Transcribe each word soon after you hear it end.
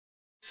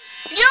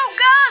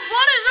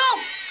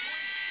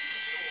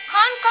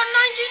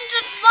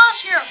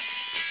Boss here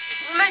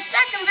with my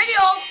second video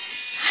of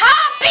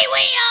Happy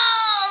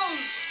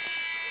Wheels!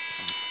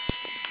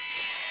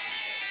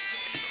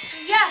 So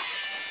yeah,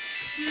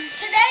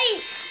 today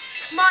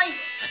my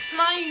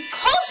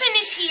cousin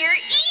is here,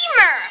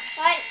 Emer.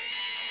 Hi.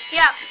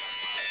 Yeah.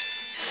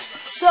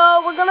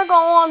 So we're gonna go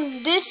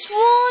on this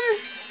one.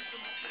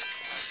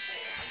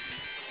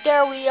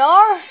 There we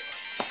are.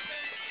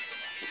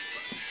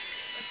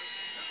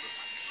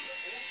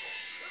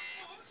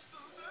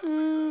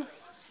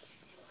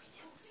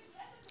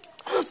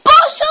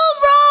 Bustle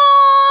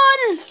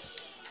run!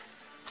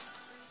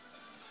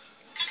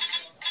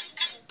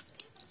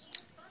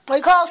 We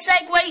call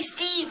Segway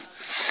Steve.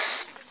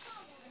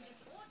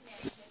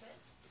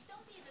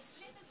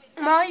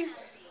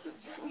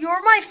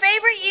 You're my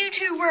favorite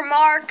YouTuber,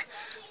 Mark.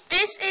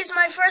 This is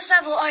my first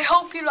level. I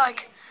hope you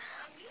like.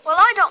 Well,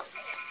 I don't.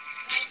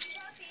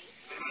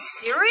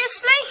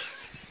 Seriously?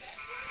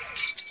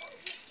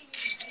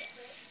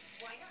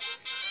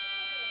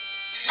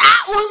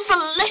 That was the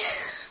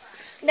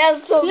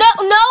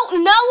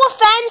No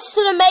offense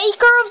to the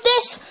maker of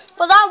this,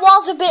 but that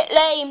was a bit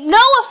lame.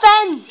 No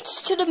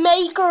offense to the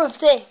maker of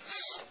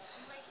this.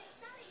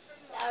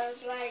 That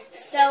was like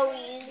so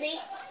easy,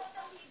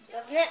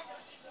 wasn't it?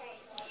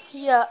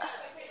 Yeah.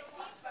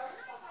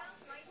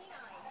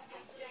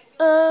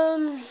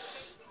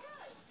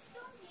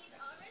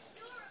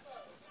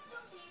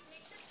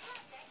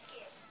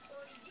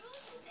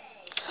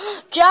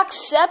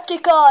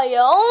 Jacksepticeye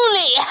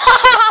only.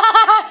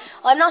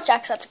 I'm not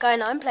Jacksepticeye,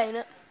 no, I'm playing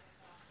it.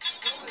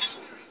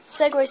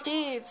 Segway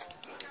Steve.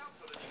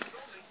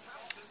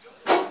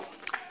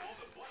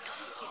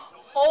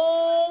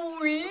 Holy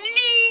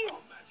wee!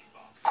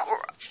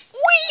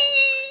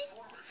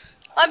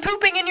 I'm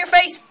pooping in your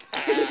face.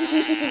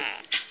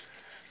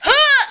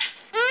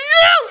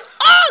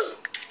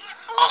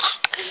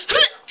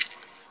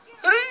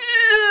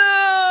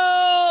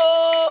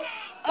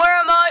 Where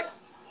am I?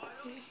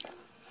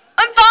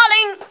 I'm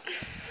falling.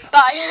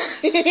 Bye.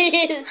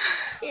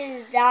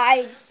 He's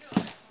died.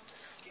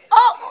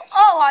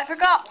 Oh, I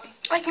forgot.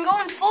 I can go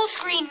in full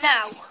screen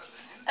now.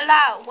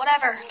 Allow,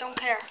 whatever, don't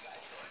care.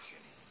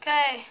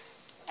 Okay,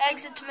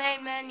 exit to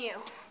main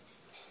menu.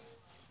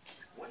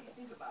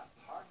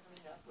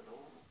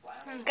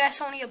 I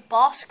guess only a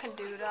boss can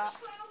do that.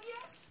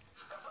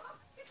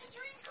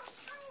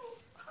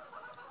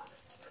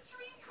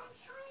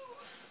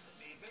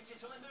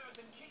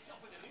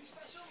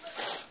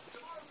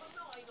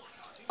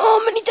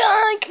 Oh, mini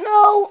tank,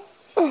 no.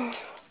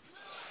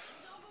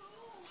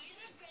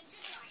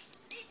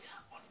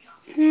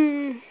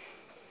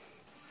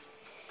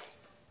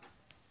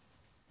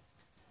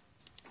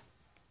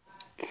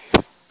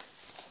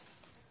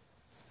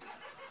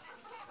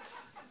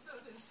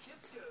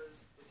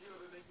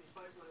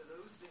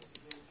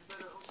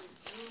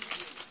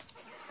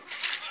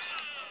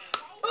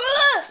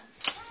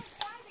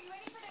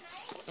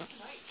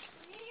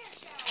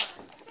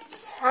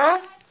 Huh?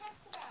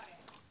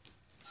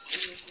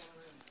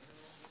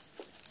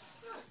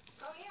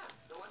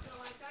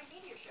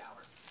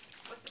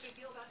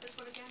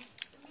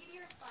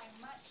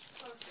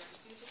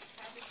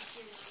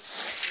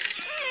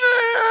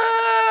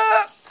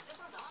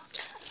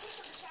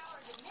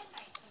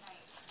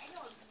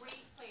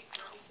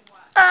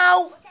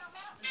 Ow!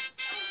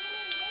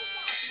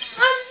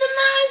 I'm the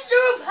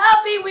master of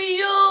Happy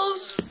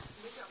Wheels!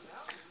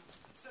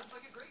 Sounds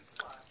like a great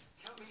spot.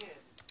 Count me in.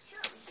 Sure,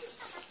 we do.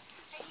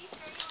 Are you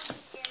sure you want to be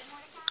scared,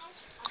 Mordecai?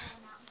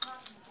 I'm not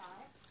talking about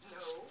it.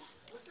 No.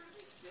 What's there to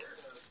be scared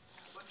of?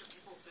 A bunch of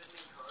people sitting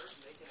in cars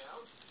making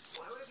out?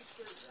 Why would I be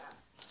scared of that?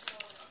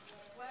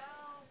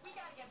 Well, we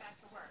gotta get back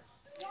to work.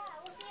 Yeah,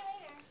 we'll see you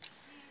later.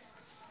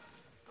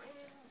 Friend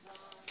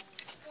zone.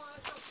 What?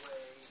 No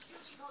way. You know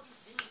what you call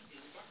these things,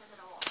 dude? That says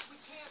it all. We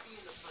can't be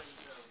in the friend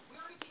zone.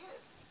 We already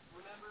kissed.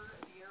 Remember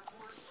at the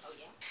airport? Oh,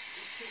 yeah?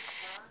 We kissed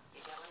her.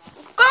 Is that what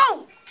happened?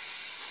 Go!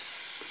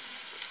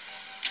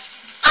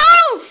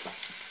 Oh!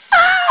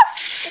 Ah!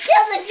 You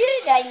killed the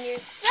dude on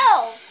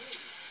yourself.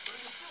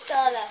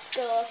 Oh, that's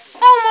cool.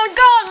 Oh my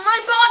god, my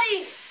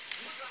body!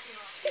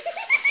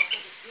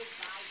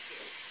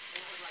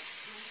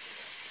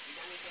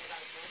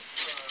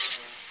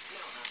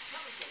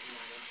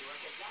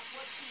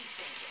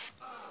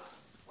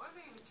 Why am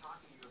I even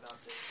talking to you about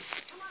this?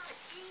 Come on,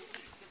 it's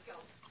easy. Just go.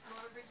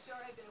 Margaret,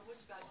 sorry, I've been a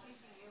wuss about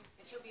kissing you.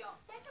 And she'll be all,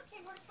 that's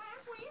okay, Mordecai,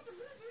 I'm way into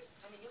losers.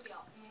 And then you'll be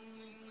all,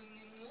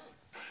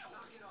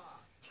 knock it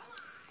off. Come on.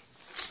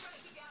 I'm trying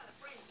to keep you out of the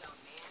friend zone,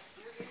 man.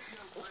 There is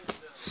no friend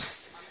zone.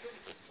 I'm going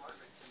to kiss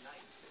Margaret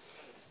tonight,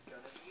 and it's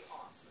going to be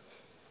awesome.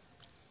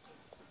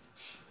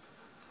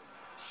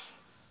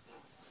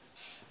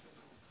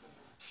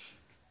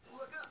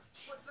 Look up.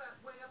 What's that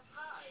way up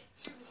high?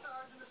 Shooting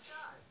stars in the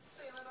sky.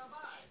 Sailing on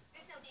by.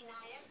 There's no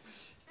denying.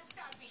 The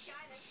stars be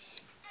shining.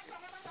 And the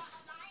heavens are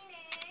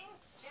aligning.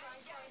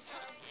 Shine, shine,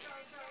 shine,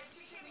 shine, shine,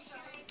 shimmy,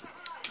 shine.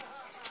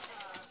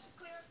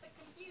 Clear up the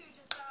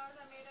confusion. Stars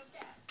are made of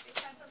gas. They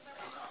shine from the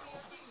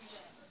nuclear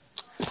fusion.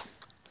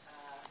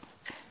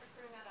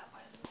 Screwing that up.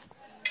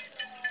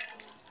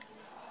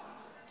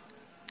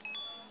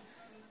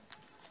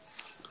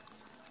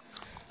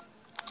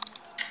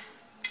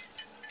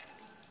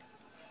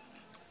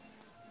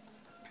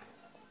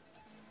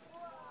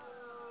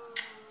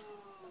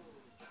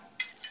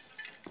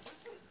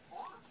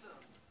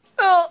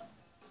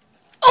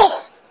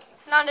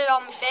 landed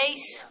on my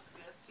face.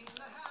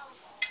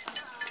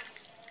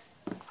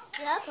 Is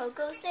that a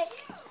pogo stick?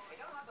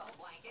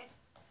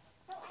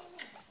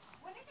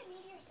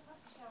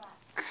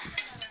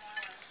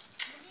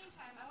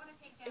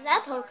 Is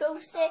that a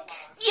pogo stick?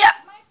 Yep.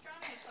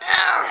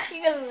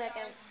 You're gonna look like a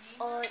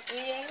old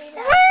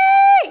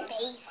Whee!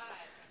 face.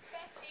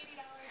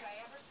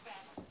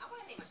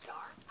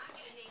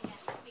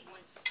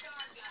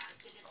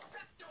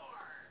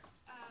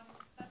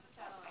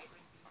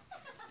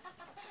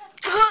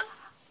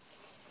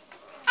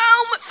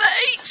 Ow, my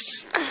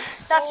face.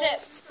 That's it.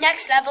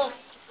 Next level.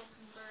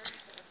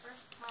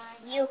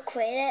 You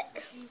quit it.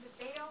 If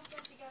they don't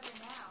get together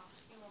now,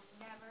 they will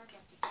never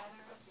get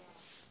together again.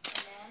 And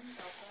then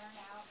they'll burn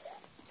out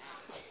and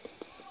die.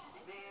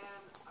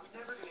 Man, I'm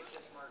never gonna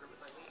kiss Margaret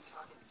with Eileen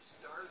talking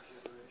star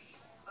gibberish.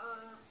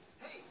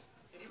 Hey,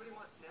 anybody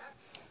want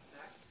snacks?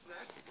 Snacks?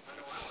 Snacks? I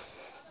know I want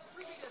snacks.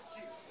 Repeat us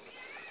too.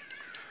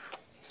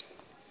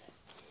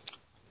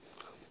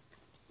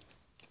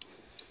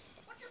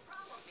 What's your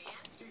problem,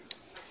 man? Dude,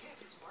 I can't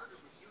kiss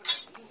Margaret with you and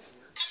Eileen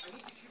here. I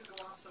need you two to go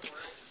off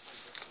somewhere else or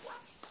something. What?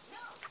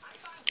 No, I'm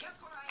fine just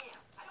where I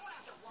am. I don't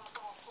have to walk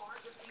all far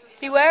just for you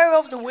to... Beware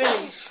of the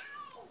willies.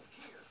 Oh,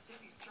 here,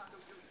 take these Choco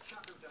Gooey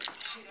Choco Dunks.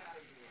 Get out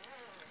of here.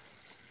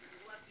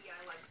 You're lucky I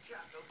like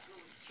Choco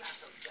Gooey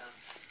Choco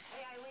Dunks.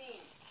 Hey,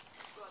 Eileen,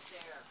 go up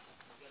there.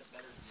 I'll get a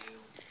better view.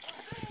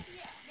 Good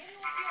idea. Maybe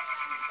we'll see it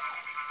on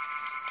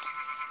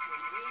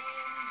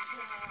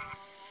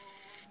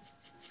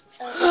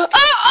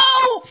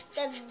Uh-oh!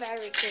 That's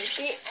very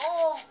creepy.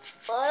 Oh,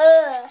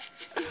 ugh.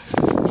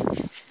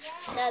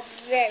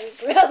 That's very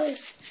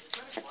gross.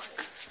 What are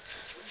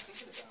you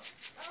thinking about?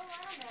 Oh, I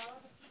don't know.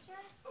 The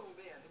future? Oh,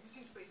 man, have you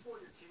seen Space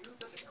Warrior 2?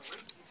 That's a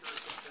great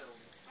futuristic film.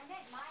 I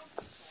meant my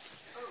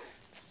future. Oh.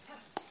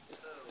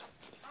 Oh.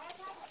 I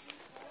applied to 3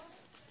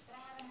 schools, but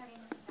I haven't heard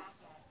anything back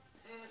yet.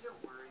 Don't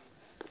worry.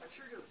 I'm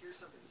sure you'll hear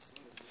something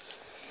soon.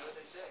 You know what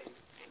they say?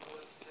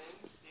 Envelopes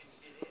thin, didn't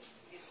get in.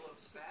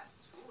 Envelopes fat,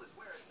 school is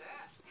where it's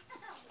at.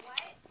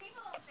 What?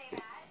 People don't say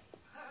that.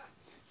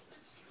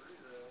 It's true,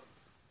 though.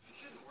 You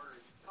shouldn't worry.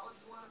 College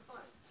is a lot of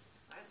fun.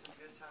 I had some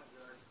good times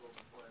at art school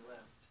before I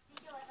left.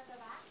 Think you'll ever go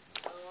back?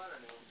 Oh, I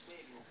don't know.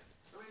 Maybe.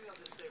 Or maybe I'll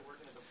just stay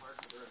working at the park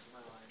for the rest of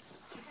my life.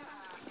 Yeah.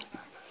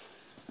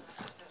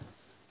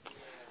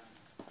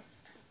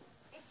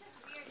 It's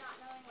just weird not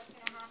knowing what's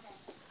going to happen.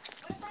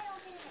 What if I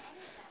don't get into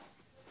anything?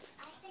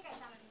 I think I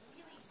sounded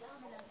really dumb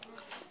in those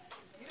interviews.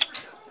 You never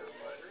sound dumb,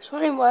 Margaret. So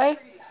anyway,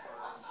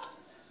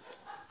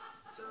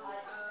 So,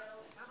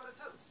 how about a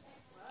toast?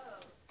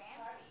 Whoa,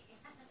 fancy.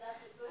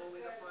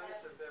 Only the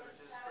finest of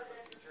beverages for the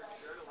future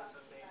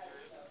journalism major.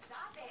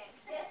 Stop it.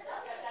 So,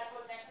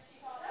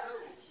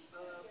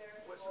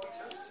 what should we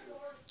toast to?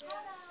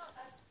 How about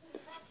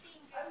us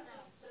being good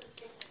friends?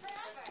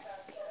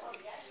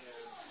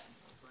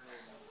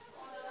 Forever.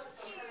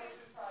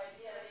 Cheers.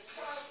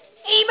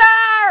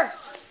 Eber!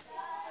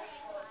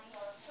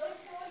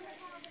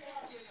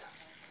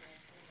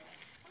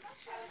 I'm not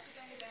sure this is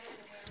any better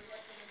than where we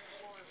were sitting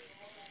before.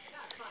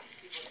 Not fun,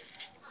 people.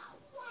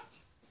 What?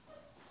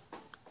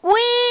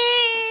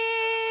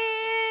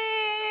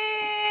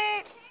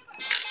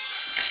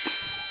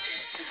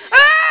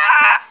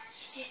 Ah!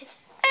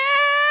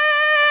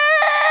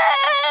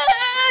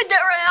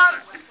 There I am.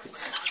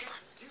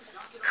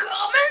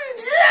 Coming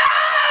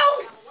down!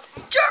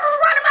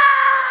 Geronimo!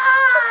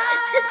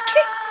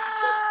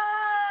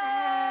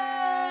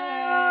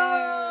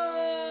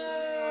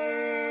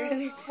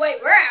 Wait,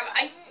 where am I?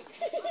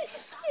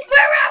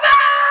 Where am I?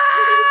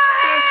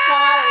 You're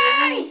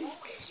falling.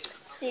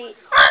 See,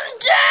 I'm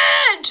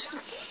dead!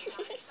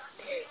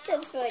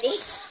 that's funny.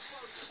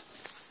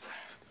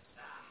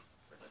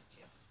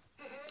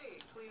 Hey,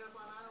 clean up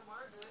on aisle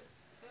Margaret.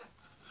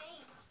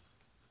 Thanks.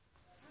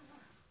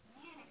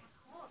 Man, it got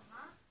cold,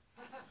 huh?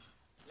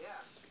 Yeah.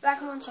 Back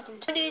in 1 second.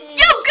 Do Yo,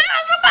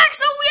 guys, we're back,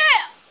 so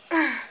yeah!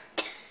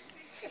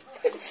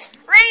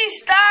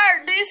 Restart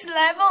this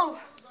level.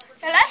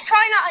 Now let's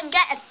try not and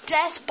get a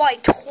death by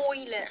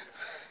toilet.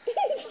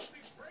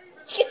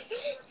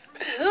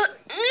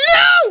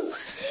 No!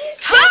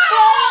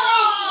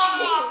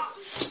 Ah!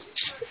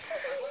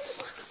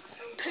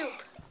 Poop.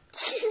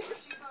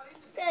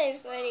 That is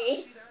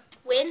funny.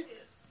 Win.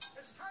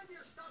 It's time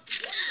you stop.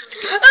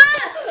 Ah!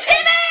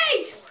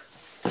 Timmy!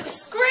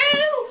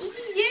 Screw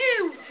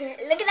you!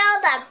 Look at all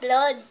that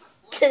blood.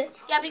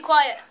 Yeah, be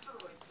quiet.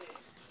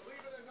 Believe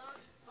it or not,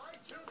 I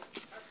too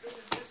have been in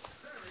this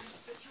very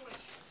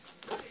situation.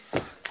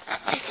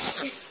 It's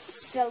just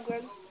so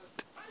grim.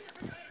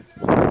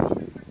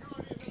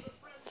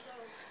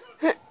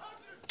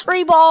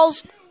 3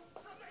 balls.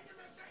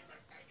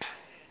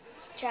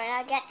 Try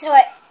not to get to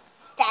it.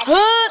 That's the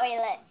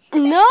toilet.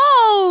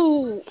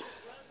 No!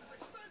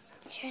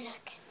 Try not to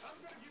get to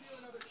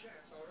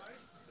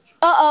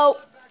Uh-oh.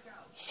 it.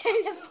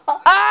 Trying to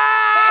fall.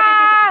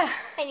 Ah!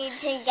 I need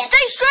to get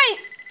Stay straight!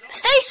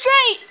 Stay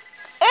straight!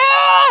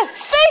 Ah!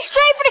 Stay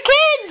straight for the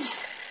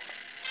kids!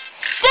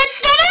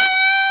 Da-da-da!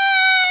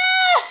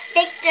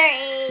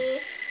 victory.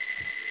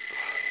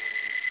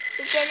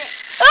 We did it.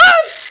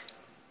 Ah!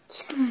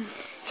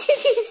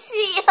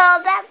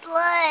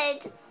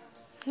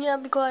 Yeah,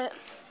 be quiet.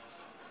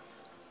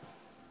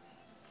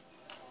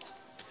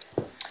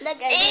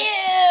 Look at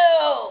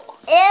Ew!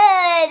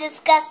 Ew,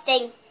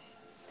 disgusting.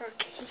 We're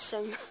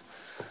kissing.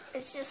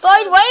 It's just.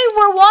 By the way,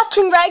 we're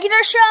watching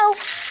regular show.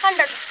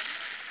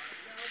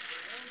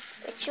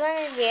 Which one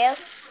is you?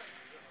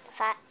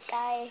 Fat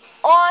guy.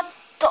 What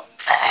the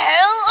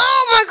hell?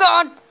 Oh my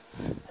god!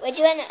 Which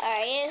one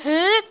are you?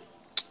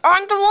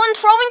 I'm the one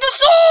throwing the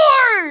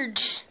sword!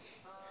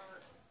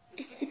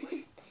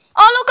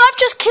 Oh look, I've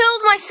just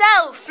killed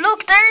myself.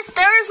 Look,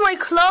 there's my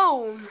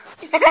clone.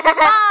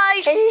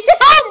 Bye!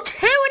 Oh,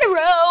 2 in a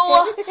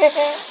row!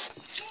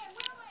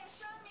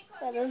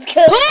 That was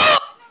good.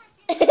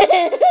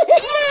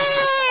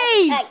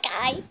 Yay! That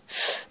guy.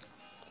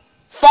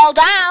 Fall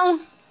down!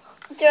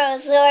 Throw a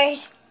sword.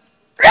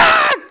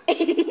 Ah!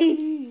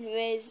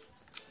 Missed.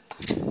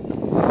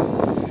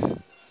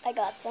 I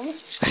got some.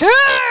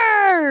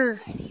 Arr!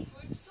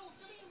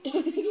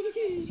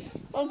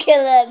 We'll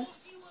kill him.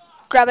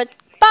 Grab it.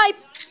 Bye!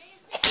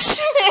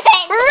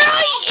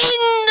 Right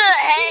in the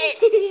head!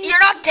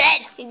 You're not dead!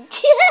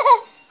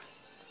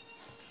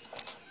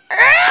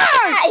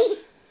 Ah!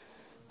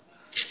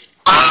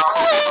 Oh!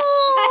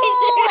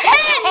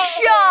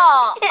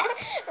 Headshot!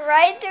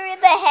 Right through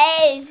the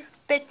head.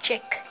 Bit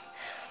chick.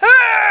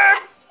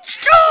 Ah!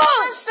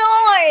 The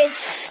sword.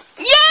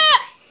 Yeah!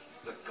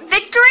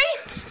 Victory?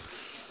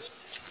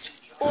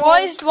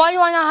 Why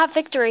do I not have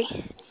victory?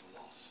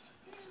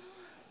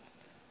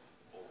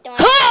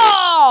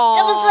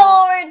 Double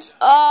sword.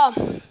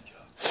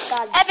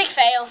 God. Epic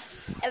fail.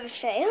 Ever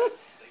fail?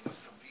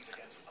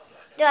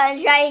 Do you want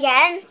to try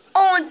again?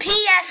 Oh, and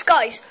P.S.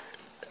 guys.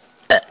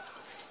 Do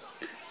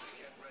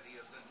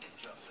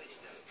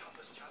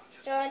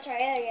you want to try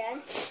it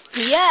again?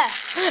 Yeah.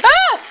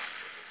 Ah!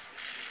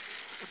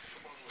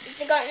 Is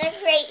it going to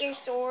create your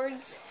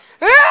swords?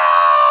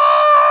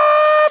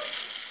 Ah!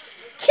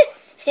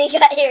 You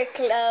got your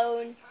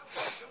clone.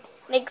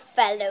 Like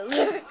fell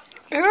over.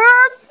 2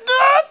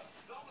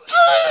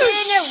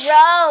 in a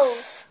row.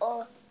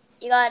 Oh,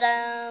 you got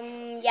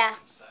yeah,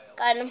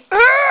 got him.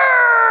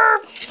 Oh,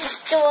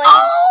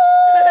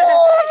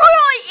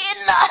 right in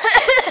the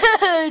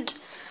head.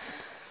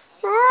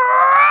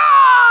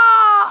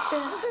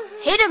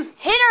 Hit him,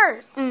 hit her.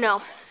 No.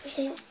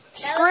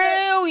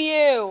 Screw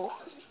you.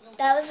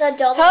 That was a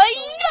double.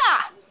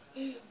 Hiya!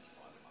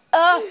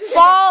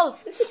 Fall!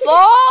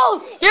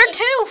 Fall! You're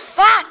too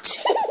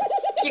fat!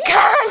 You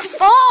can't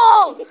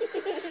fall!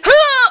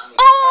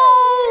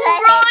 Oh,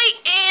 right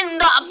in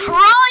the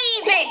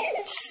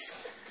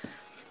privates!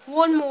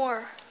 One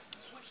more.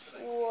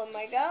 Oh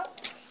my god.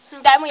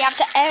 And then we have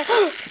to end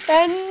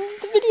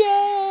the video.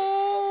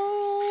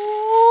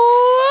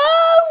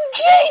 Oh,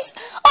 jeez!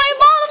 I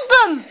have all of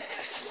them!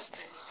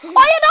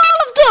 I had all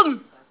of them!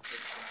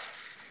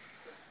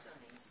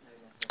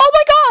 Oh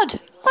my god!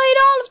 I had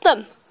all of them!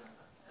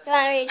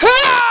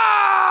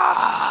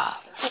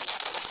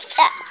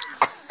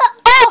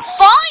 Oh,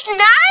 fight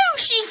now!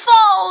 She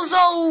falls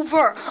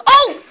over.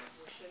 Oh!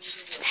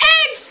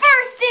 Head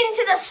first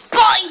into the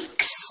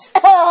spikes.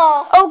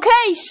 Oh.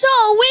 Okay, so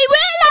we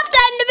will have